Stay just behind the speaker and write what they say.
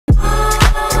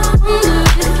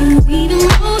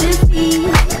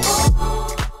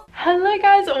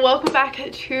welcome back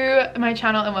to my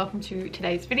channel and welcome to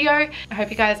today's video. I hope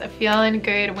you guys are feeling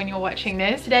good when you're watching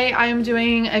this. Today I am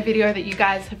doing a video that you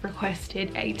guys have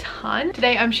requested a ton.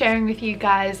 Today I'm sharing with you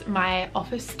guys my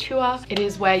office tour. It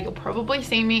is where you'll probably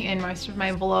see me in most of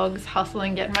my vlogs,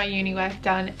 hustling, getting my uni work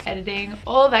done, editing,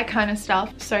 all that kind of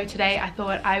stuff. So today I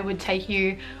thought I would take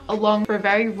you along for a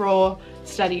very raw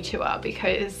study tour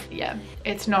because yeah,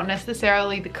 it's not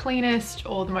necessarily the cleanest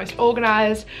or the most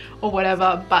organized or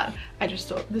whatever, but I just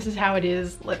thought this is how it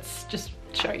is. Let's just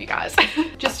show you guys.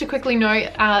 Just to quickly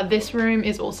note, this room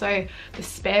is also the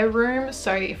spare room,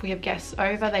 so if we have guests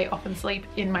over, they often sleep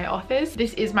in my office.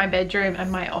 This is my bedroom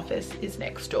and my office is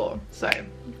next door, so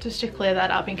just to clear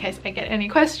that up in case I get any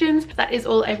questions. That is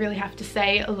all I really have to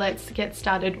say. Let's get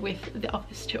started with the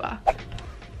office tour.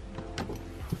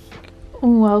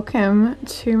 Welcome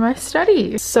to my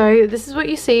study. So this is what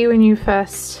you see when you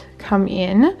first come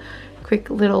in. Quick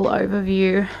little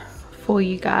overview for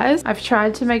you guys. I've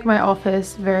tried to make my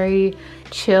office very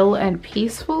chill and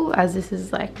peaceful, as this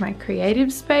is like my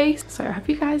creative space. So I hope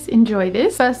you guys enjoy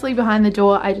this. Firstly, behind the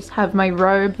door I just have my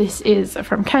robe. This is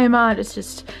from Kmart. It's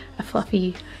just a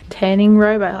fluffy tanning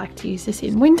robe. I like to use this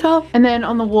in winter. And then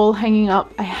on the wall hanging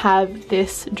up I have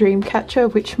this dream catcher,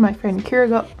 which my friend Kira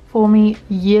got for me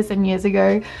years and years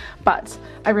ago, but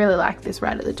I really like this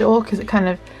right at the door because it kind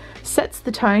of sets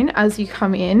the tone as you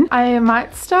come in. I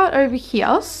might start over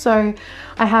here. So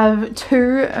I have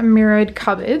two mirrored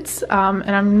cupboards,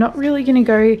 and I'm not really going to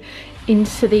go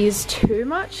into these too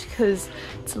much because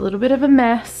it's a little bit of a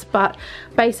mess, but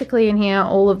basically in here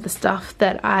all of the stuff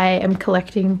that I am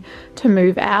collecting to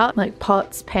move out, like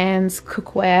pots, pans,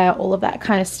 cookware, all of that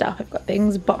kind of stuff. I've got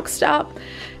things boxed up.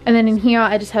 And then in here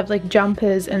I just have like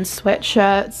jumpers and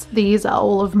sweatshirts. These are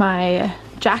all of my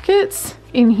jackets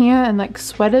in here and like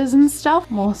sweaters and stuff.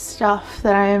 More stuff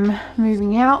that I'm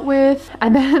moving out with.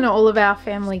 And then all of our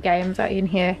family games are in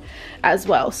here as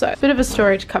well. So a bit of a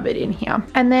storage cupboard in here.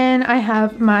 And then I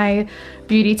have my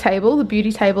beauty table. The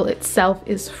beauty table itself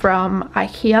is from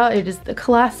IKEA. It is the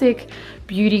classic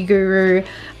Beauty Guru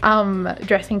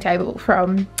dressing table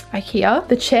from IKEA.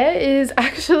 The chair is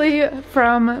actually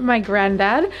from my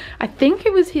granddad. I think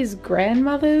it was his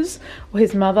grandmother's or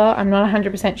his mother. I'm not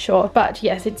 100% sure, but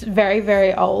yes, it's very,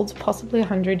 very old, possibly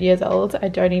 100 years old. I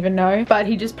don't even know, but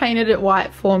he just painted it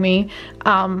white for me,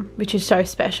 which is so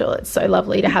special. It's so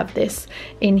lovely to have this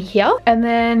in here. And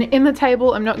then in the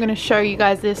table, I'm not going to show you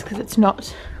guys this because it's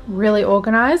not really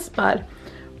organized, but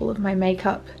all of my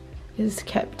makeup is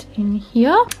kept in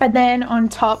here. And then on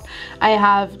top I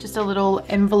have just a little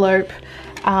envelope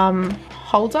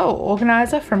holder or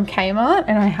organizer from Kmart,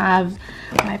 and I have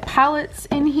my palettes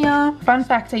in here. Fun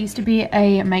fact, I used to be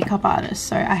a makeup artist,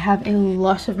 so I have a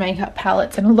lot of makeup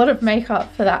palettes and a lot of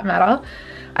makeup for that matter.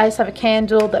 I just have a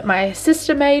candle that my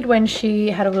sister made when she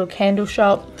had a little candle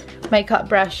shop, makeup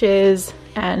brushes,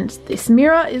 and this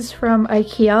mirror is from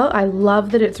IKEA. I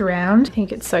love that it's round. I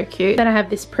think it's so cute. Then I have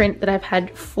this print that I've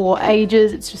had for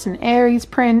ages. It's just an Aries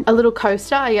print. A little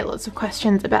coaster. I get lots of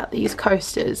questions about these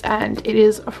coasters, and it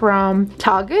is from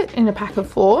Target in a pack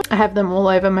of 4. I have them all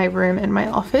over my room and my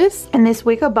office. And this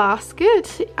wicker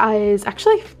basket is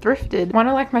actually thrifted. One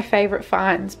of like my favorite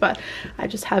finds, but I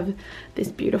just have this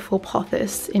beautiful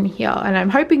pothos in here, and I'm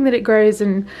hoping that it grows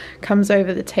and comes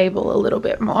over the table a little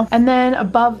bit more. And then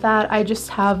above that I just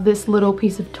have this little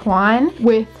piece of twine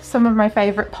with some of my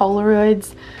favorite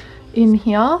Polaroids in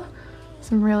here.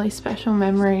 Some really special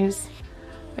memories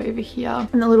over here.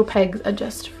 And the little pegs are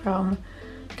just from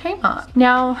Kmart.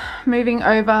 Now moving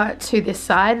over to this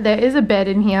side, there is a bed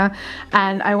in here,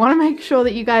 and I want to make sure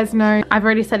that you guys know, I've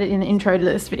already said it in the intro to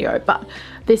this video, but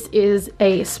this is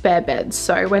a spare bed.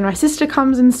 So when my sister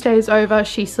comes and stays over,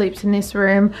 she sleeps in this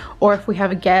room, or if we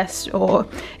have a guest or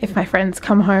if my friends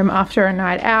come home after a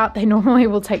night out, they normally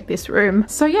will take this room.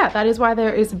 So yeah, that is why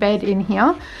there is a bed in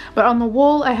here. But on the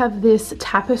wall I have this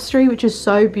tapestry, which is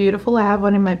so beautiful. I have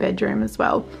one in my bedroom as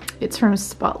well. It's from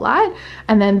Spotlight.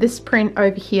 And then this print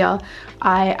over here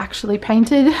I actually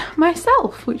painted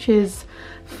myself, which is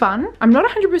fun. I'm not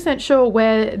 100% sure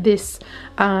where this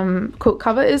quilt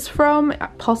cover is from,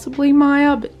 possibly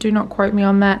Maya, but do not quote me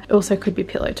on that. It also could be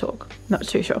Pillow Talk, not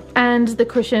too sure. And the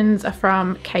cushions are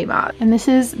from Kmart. And this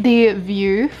is the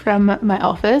view from my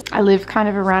office. I live kind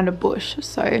of around a bush,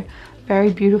 so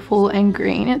very beautiful and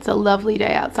green. It's a lovely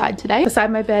day outside today.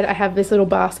 Beside my bed I have this little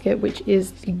basket, which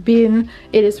is the bin.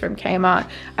 It is from Kmart.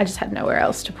 I just had nowhere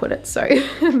else to put it, so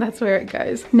that's where it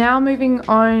goes. Now moving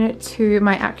on to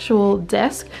my actual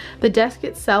desk. The desk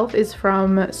itself is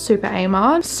from Super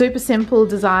Amard. Super simple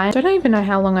design. I don't even know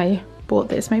how long I bought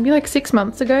this maybe like 6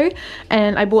 months ago,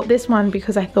 and I bought this one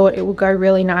because I thought it would go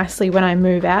really nicely when I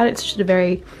move out. It's just a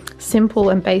very simple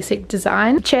and basic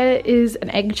design. The chair is an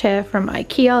egg chair from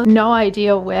IKEA. No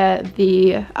idea where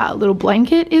the little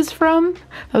blanket is from.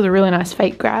 That was a really nice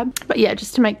fake grab. But yeah,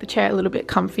 just to make the chair a little bit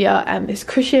comfier. And this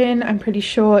cushion, I'm pretty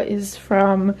sure, is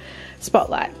from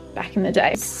Spotlight back in the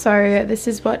day. So this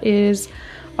is what is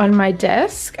on my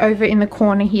desk. Over in the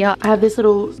corner here, I have this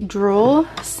little drawer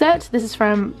set. This is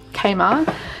from Kmart,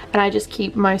 and I just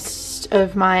keep most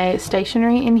of my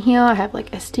stationery in here. I have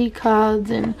like SD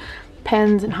cards and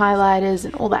pens and highlighters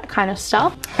and all that kind of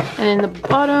stuff. And in the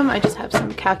bottom I just have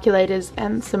some calculators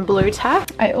and some blue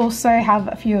tack. I also have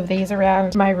a few of these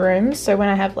around my room, so when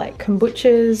I have like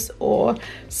kombuchas or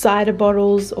cider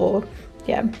bottles or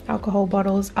alcohol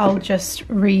bottles, I'll just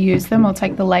reuse them. I'll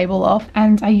take the label off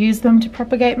and I use them to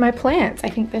propagate my plants. I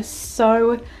think they're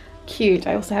so cute.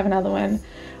 I also have another one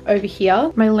over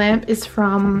here. My lamp is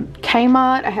from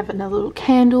Kmart. I have another little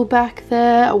candle back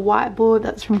there, a whiteboard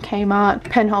that's from Kmart,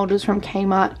 pen holders from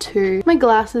Kmart too, my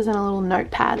glasses and a little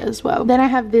notepad as well. Then I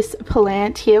have this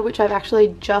plant here which I've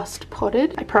actually just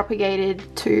potted. I propagated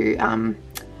to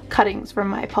cuttings from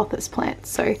my pothos plants,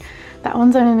 so that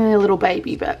one's only a little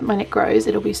baby, but when it grows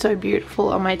it'll be so beautiful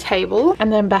on my table.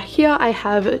 And then back here I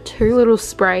have 2 little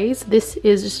sprays. This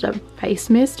is just a face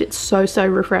mist. It's so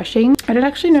refreshing. I don't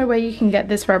actually know where you can get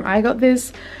this from. I got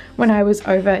this when I was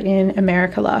over in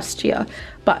America last year,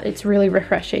 but it's really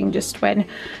refreshing just when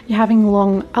you're having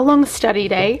a long study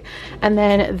day. And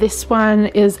then this one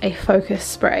is a focus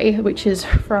spray, which is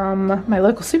from my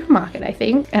local supermarket, I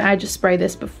think, and I just spray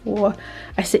this before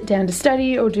I sit down to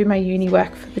study or do my uni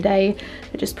work for the day.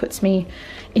 It just puts me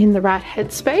in the right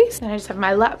headspace. And I just have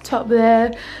my laptop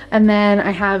there, and then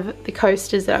I have the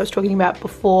coasters that I was talking about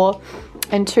before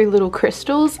and 2 little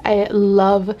crystals. I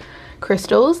love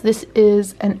crystals. This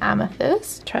is an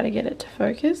amethyst. Try to get it to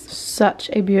focus.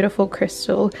 Such a beautiful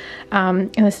crystal,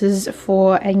 and this is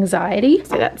for anxiety.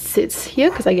 So that sits here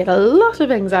because I get a lot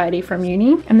of anxiety from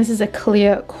uni. And this is a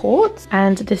clear quartz,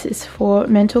 and this is for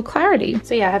mental clarity.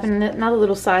 So yeah, I have another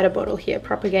little cider bottle here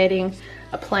propagating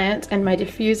a plant, and my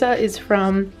diffuser is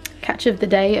from Catch of the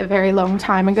Day a very long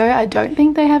time ago. I don't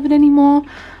think they have it anymore.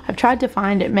 I've tried to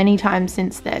find it many times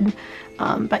since then,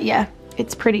 but yeah,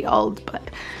 it's pretty old, but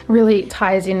really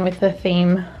ties in with the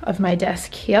theme of my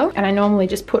desk here. And I normally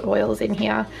just put oils in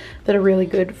here that are really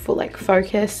good for like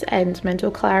focus and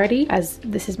mental clarity, as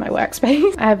this is my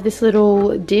workspace. I have this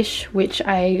little dish which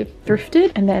I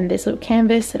thrifted, and then this little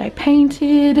canvas that I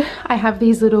painted. I have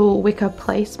these little wicker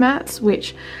placemats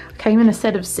which came in a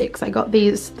set of 6. I got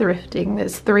these thrifting.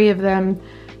 There's 3 of them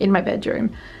in my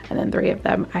bedroom, and then 3 of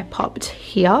them I popped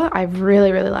here. I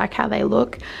really like how they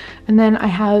look. And then I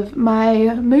have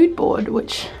my mood board,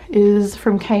 which is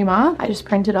from Kmart. I just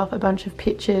printed off a bunch of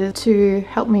pictures to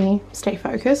help me stay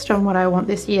focused on what I want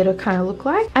this year to kind of look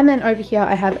like. And then over here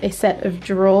I have a set of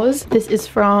drawers. This is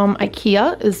from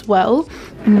IKEA as well.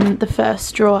 In the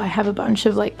first drawer I have a bunch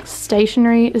of like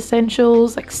stationery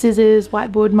essentials like scissors,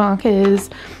 whiteboard markers,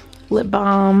 lip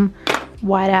balm,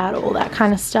 whiteout, all that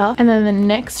kind of stuff. And then the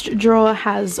next drawer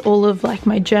has all of like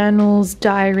my journals,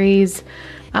 diaries,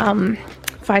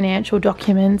 financial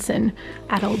documents and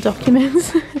adult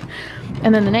documents.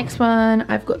 And then the next one,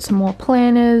 I've got some more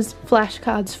planners,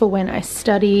 flashcards for when I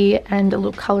study, and a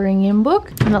little colouring in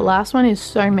book. And the last one is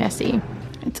so messy.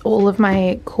 It's all of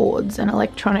my cords and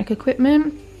electronic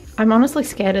equipment. I'm honestly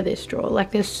scared of this drawer.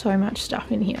 Like, there's so much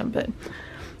stuff in here, but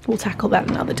we'll tackle that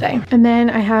another day. And then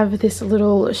I have this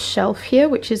little shelf here,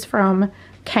 which is from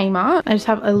Kmart. I just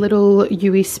have a little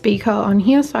UE speaker on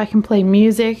here so I can play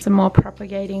music. Some more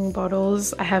propagating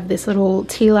bottles. I have this little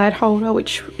tea light holder,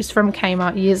 which is from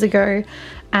Kmart years ago,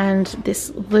 and this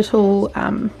little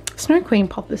Snow Queen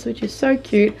pothos, which is so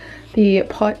cute. The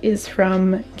pot is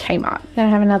from Kmart. Then I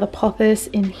have another pothos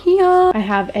in here. I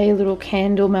have a little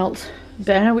candle melt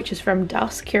burner, which is from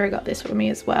Dusk. Kira got this for me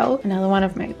as well. Another one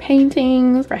of my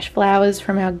paintings, fresh flowers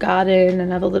from our garden,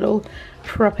 another little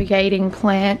propagating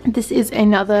plant. This is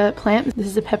another plant. This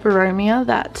is a peperomia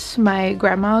that my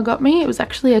grandma got me. It was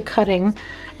actually a cutting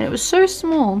and it was so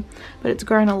small, but it's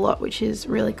grown a lot, which is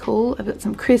really cool. I've got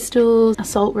some crystals, a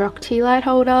salt rock tea light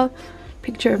holder,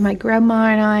 picture of my grandma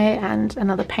and I, and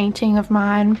another painting of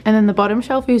mine. And then the bottom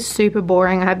shelf is super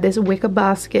boring. I have this wicker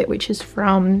basket which is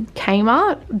from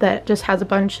Kmart that just has a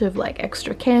bunch of like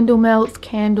extra candle melts,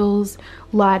 candles,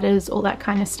 lighters, all that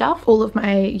kind of stuff. All of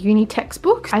my uni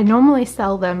textbooks. I normally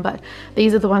sell them, but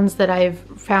these are the ones that I've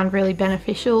found really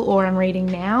beneficial or I'm reading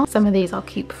now. Some of these I'll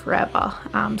keep forever,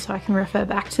 so I can refer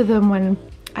back to them when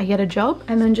I get a job.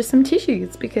 And then just some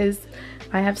tissues, because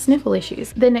I have sniffle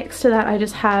issues. Then next to that I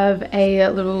just have a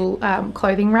little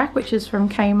clothing rack, which is from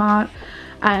Kmart,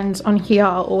 and on here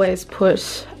I'll always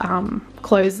put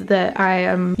clothes that I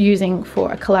am using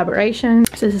for a collaboration.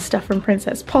 So this is stuff from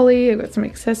Princess Polly. I've got some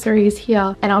accessories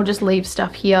here, and I'll just leave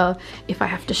stuff here if I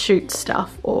have to shoot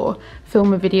stuff or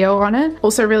film a video on it.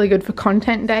 Also really good for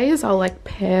content days. I'll like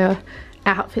pair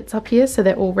outfits up here so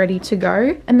they're all ready to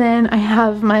go. And then I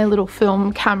have my little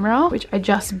film camera, which I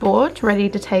just bought, ready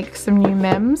to take some new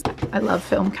memes. I love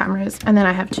film cameras. And then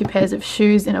I have 2 pairs of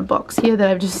shoes in a box here that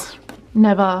I've just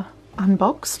never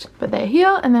unboxed, but they're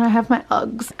here. And then I have my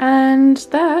Uggs, and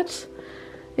that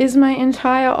is my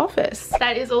entire office.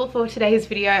 That is all for today's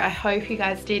video. I hope you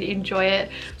guys did enjoy it.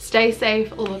 Stay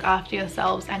safe, look after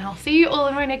yourselves, and I'll see you all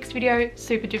in my next video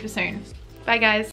super duper soon. Bye guys.